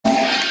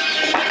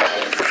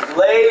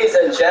Ladies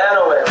and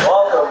gentlemen,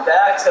 welcome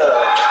back to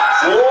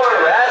Floor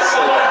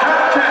Wrestling.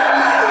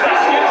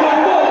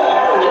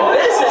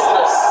 This is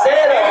the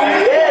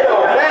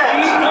semi-final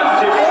match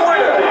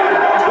order.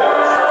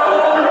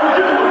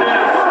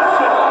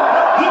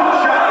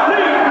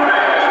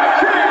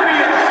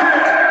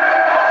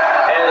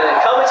 And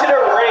coming to the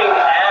ring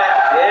at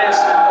this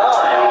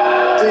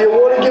time. Do you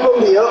want to give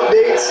them the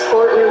updates,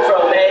 partner?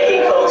 From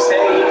Mexico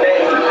City,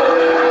 Mexico.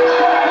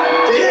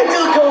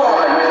 Pentagon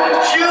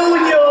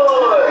Junior.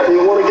 Do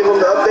you want to give them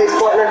the updates,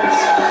 partner?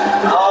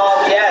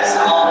 Yes.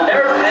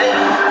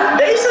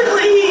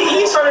 Basically,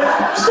 he started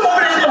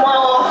storming into my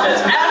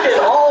office, acting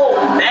all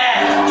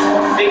mad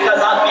because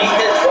I beat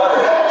his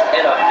brother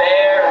in a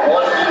fair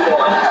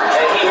 1v1,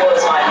 and he was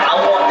like, "I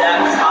want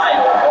that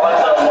title on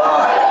the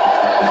line,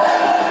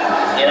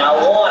 and I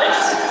want it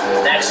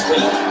next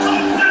week."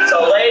 So,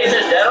 ladies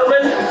and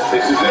gentlemen,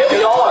 here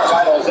we are,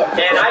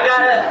 and I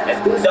got to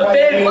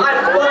defend my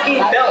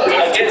fucking belt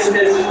against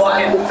this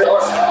fucking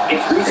dork.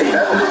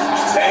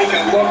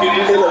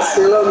 In a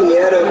solo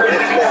Nieto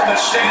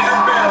match,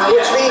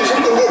 which means you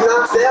can get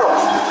knocked out.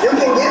 You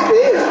can get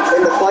pinned,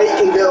 and the fight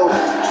can go.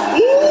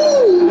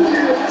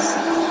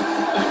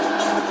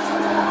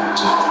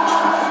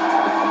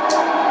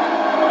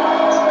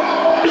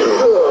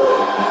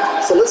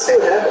 So let's see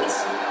what happens.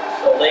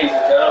 So, ladies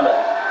and gentlemen,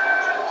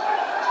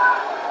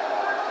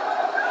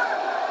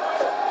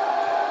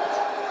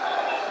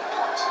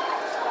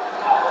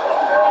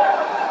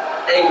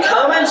 and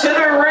coming to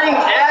the ring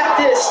at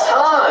this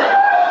time,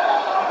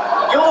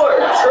 your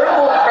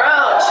Triple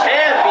Crown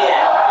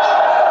champion,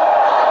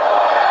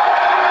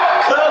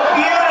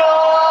 Confido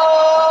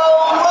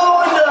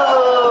Mundo.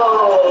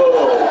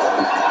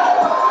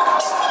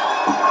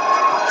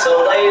 So,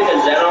 ladies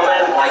and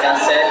gentlemen, like I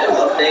said, the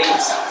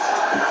updates.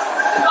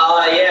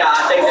 Yeah,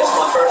 I think this is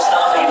my first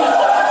time being the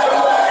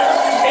Triple Crown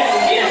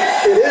champion.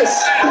 It is.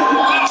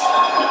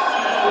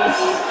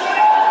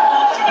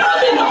 I've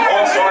been the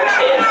All-Star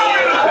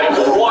champion. I've been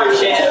the War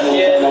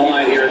champion.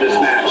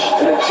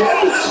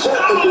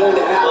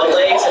 Well,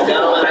 ladies and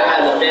gentlemen, I got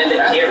to defend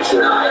it here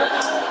tonight.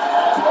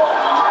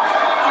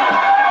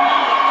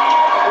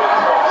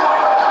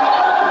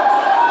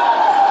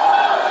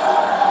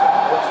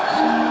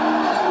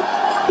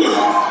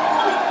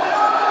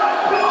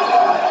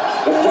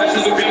 The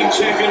questions of being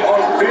champion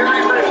are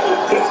very real,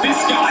 but this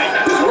guy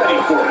is ready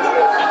for it.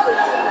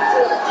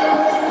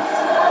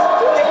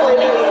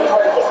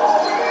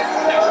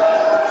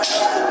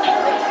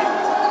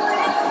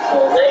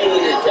 Well,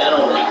 ladies and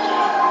gentlemen,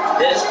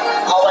 ladies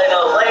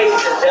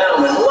and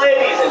gentlemen,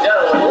 ladies and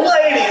gentlemen,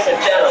 ladies and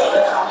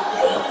gentlemen.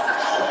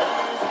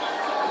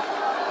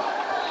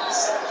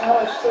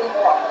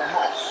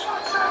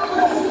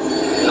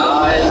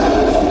 Guys,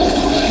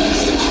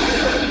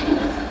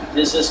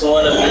 this is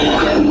going to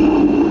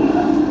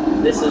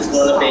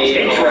be a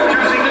rough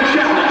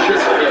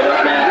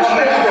match.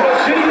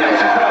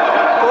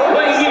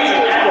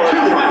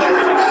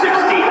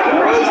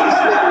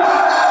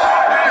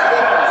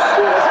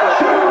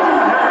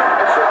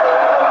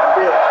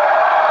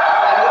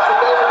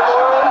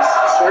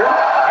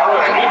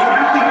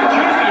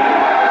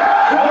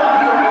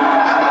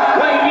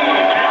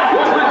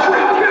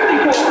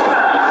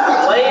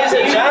 Ladies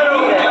and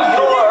gentlemen,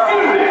 your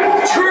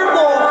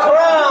Triple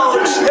Crown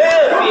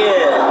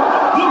champion,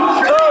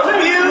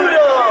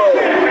 Confido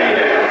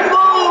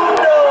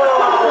Mundo.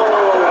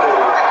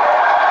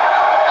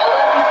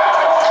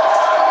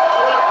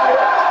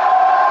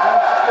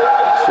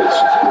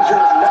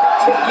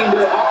 Taking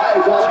their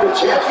eyes off the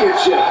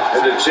championship.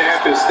 And the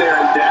champ is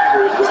staring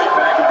daggers right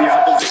back at the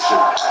opposition.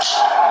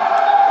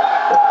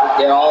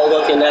 They're all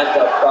looking at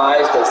the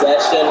prize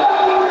possession.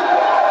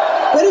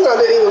 Pentagon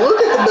didn't even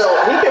look at the belt.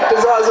 He kept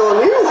his eyes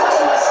on you.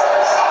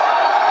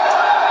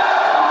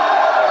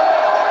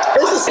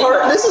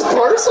 This is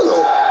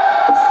personal.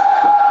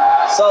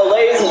 So,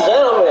 ladies and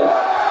gentlemen,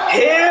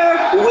 here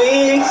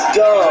we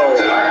go.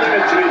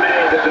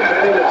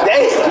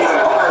 Damn.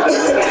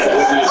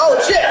 Oh,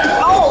 shit.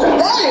 Oh,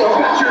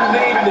 damn. Got your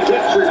name in the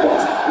history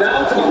books.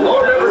 Now to the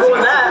Lord Never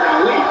doing that.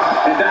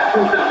 and that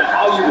comes down to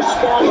how you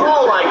respond.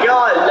 Oh my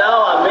god,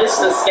 no, I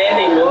missed the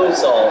standing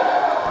moonsault.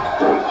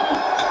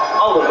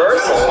 Oh,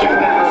 reversal.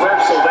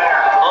 Reversal there.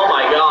 Oh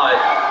my god.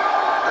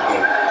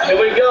 Here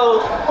we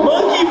go.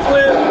 Monkey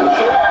flip.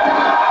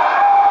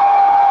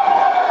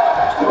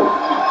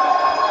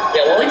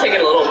 Yeah, let me take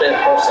it a little bit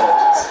personal.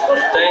 What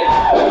do you think?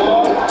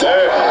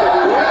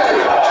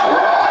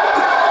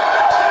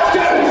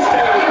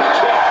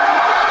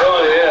 Oh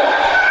yeah.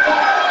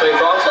 Wait,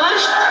 frog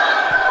splash?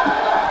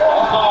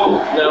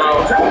 No.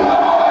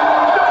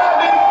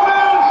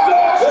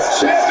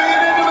 Champion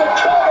into the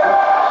cover.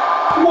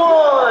 1,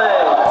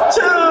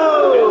 2.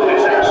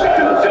 This actually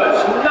does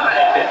not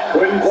end it.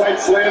 Couldn't quite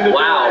slam the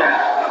Wow.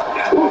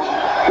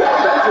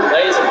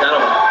 Ladies and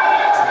gentlemen.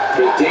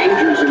 The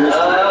dangers in this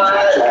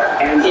match are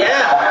endless.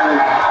 Yeah.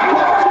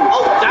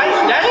 Oh,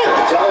 damn.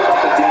 Tell about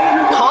the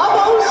dangers.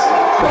 Combos?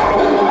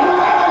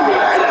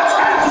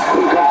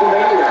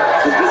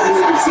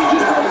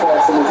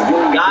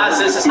 Guys, Guys,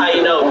 this is how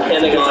you know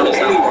Pentagon is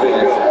out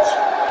there.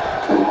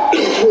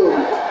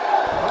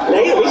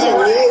 Damn, he's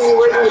immediately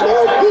working with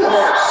Derek.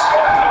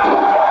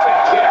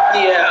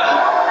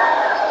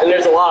 Yeah. And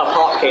there's a lot of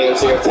pop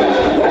cans here too. Fucking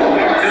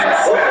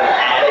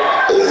addict.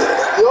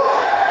 Yup.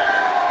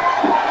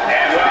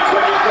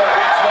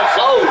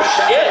 Oh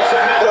shit.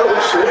 Oh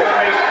shit.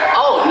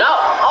 Oh no.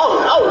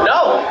 Oh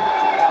no.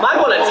 Am I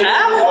gonna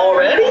tap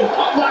already?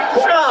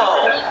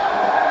 No.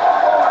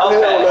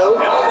 Okay.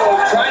 No. Elbow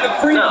trying to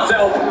free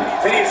himself,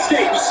 and he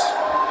escapes.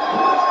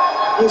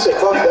 You said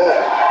fuck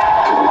that.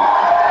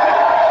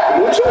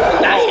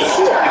 Nice.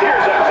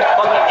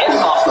 Fucking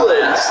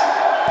impossibilities.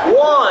 1,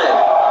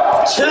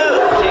 2.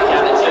 Kick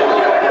out of 2.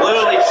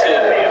 Literally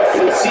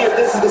 2. Let's see if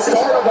this is the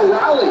start of a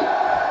rally.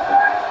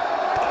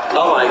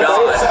 Oh my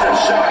god.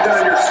 Shot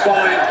down your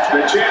spine.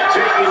 The champ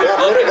taking it.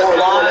 Looking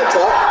fly.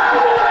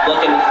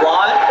 Looking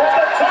fly.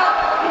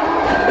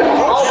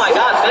 Oh my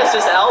god, missed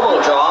his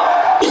elbow drop.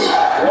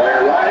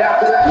 Right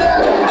after that.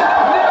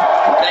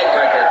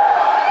 Neckbreaker.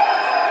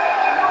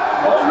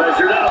 All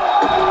measured up.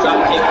 Drop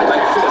kick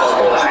right to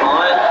the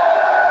spine.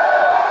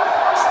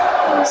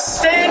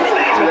 Standing.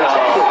 No.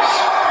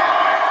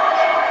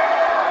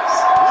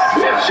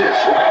 Vicious.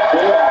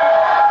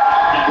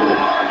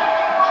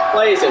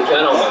 Ladies and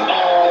gentlemen.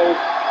 Oh,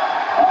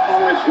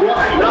 it's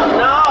right.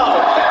 No.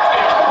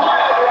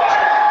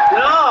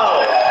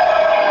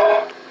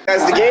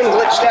 As the game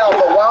glitched out,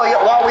 but while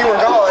we were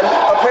gone,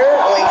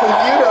 apparently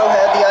Confido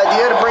had the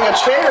idea to bring a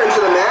chair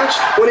into the match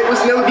when it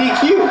was no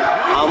DQ.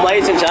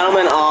 Ladies and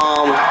gentlemen,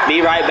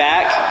 be right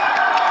back.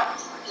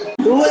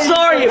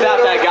 Sorry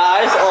about that,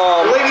 guys.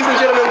 Ladies and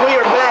gentlemen, we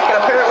are back,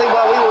 and apparently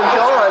while we were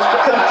gone,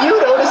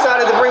 Confido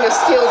decided to bring a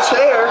steel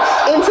chair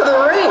into the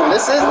ring.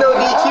 This is no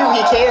DQ,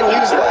 he can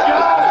use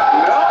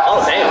that.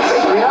 Oh, damn.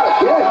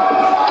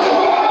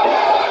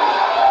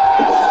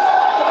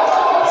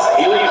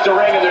 He leaves the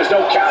ring and there's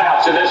no count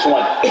out to this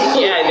one.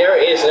 Yeah, there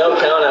is no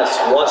countouts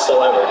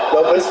whatsoever.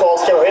 No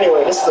baseball's count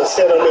anyway. This is a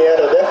sit on the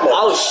out of death match.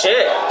 Oh,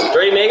 shit.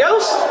 3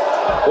 amigos?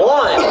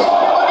 1.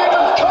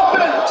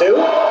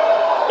 2?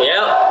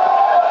 Yep.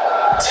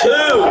 2.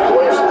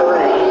 Where's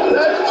 3?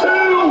 That's 2.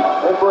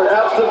 And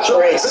perhaps the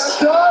Trace.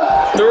 3.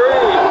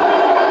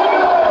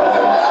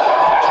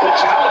 The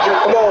challenger.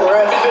 Come on,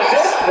 ref.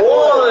 1,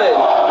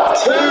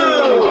 2.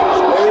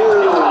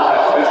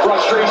 His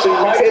frustration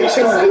might be Can 2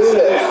 do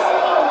this?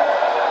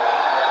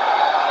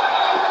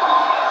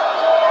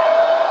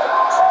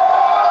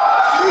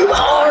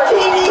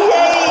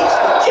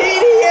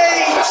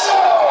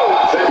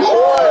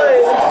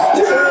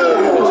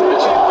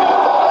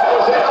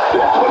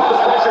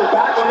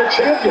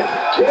 Champion.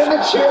 Can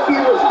the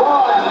champion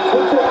respond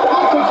with their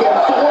back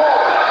against the wall?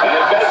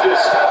 And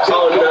Vegas.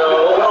 Oh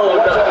no.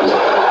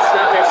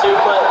 Snapper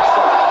suplex.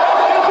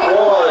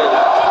 1.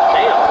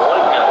 Damn,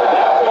 1 count.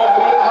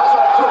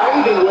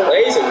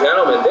 Ladies and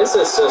gentlemen, this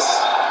is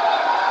just.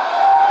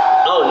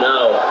 Oh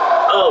no.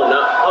 Oh,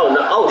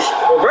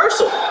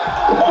 reversal. Turn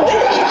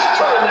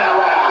that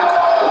around.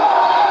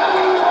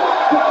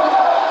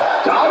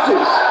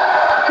 Dodges.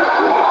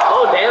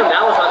 Oh damn,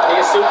 that was about to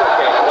be a super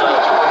kick.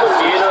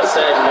 Confido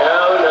said no.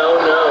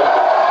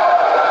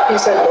 He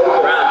said no.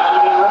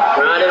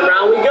 Round and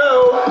round we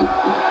go.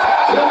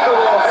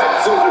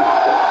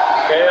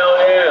 Hell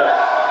yeah.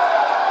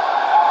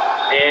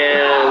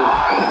 And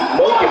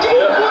monkey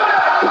flip.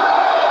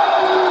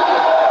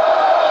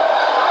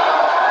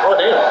 Oh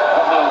damn.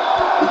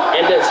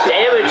 And it's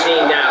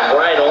damaging that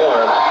right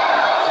arm.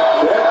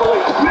 Oh,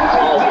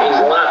 he's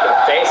going after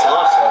face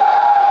also.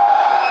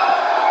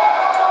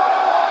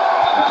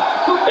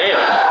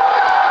 Damn.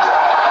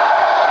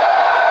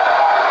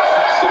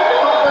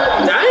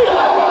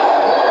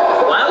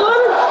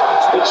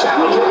 The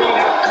challenger being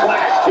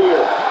outclassed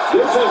here.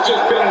 This has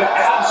just been an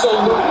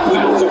absolute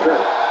massacre.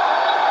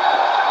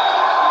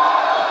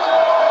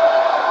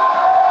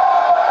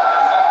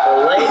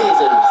 Ladies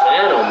and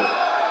gentlemen.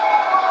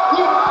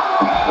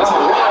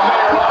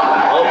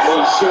 Oh,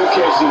 he's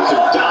showcasing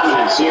some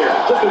dominance here.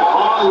 Just an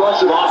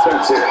onrush of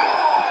offense here.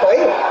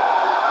 Wait.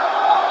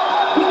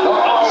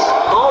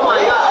 Oh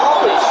my god,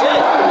 holy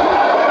shit.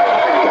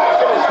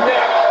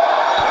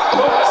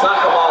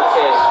 Soccer ball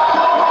kick.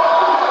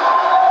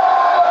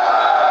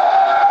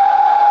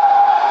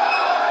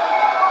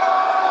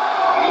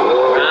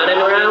 Round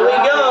and round we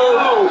go.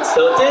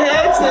 Tilted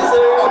head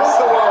scissors.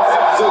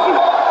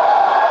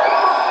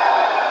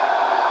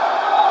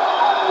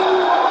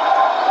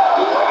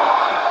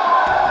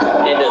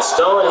 And just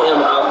throwing him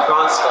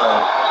across the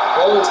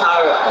whole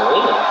entire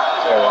arena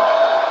area.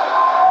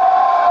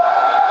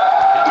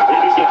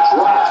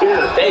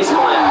 Face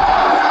plant.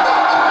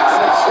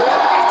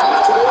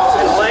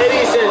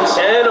 Ladies and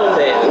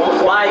gentlemen,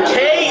 by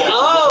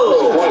KO,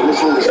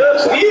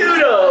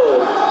 Confido,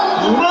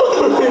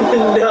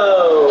 Mundo.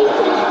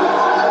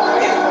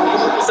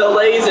 So,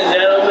 ladies and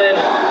gentlemen,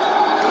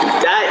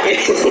 that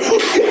is.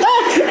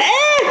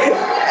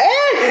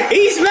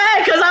 He's mad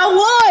because I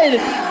won!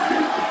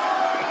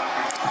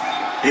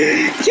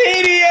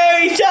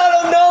 KDH out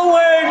of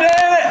nowhere,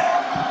 damn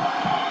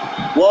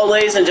it! Well,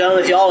 ladies and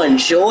gentlemen, if y'all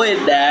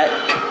enjoyed that,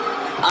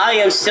 I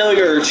am still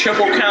your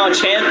Triple Crown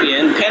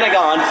champion.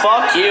 Pentagon,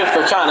 fuck you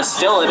for trying to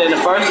steal it in the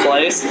first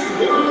place.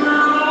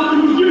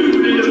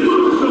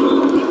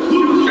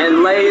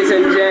 And ladies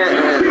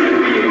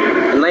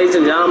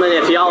and gentlemen,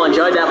 if y'all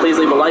enjoyed that, please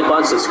leave a like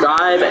button,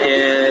 subscribe,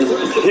 and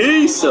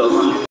peace.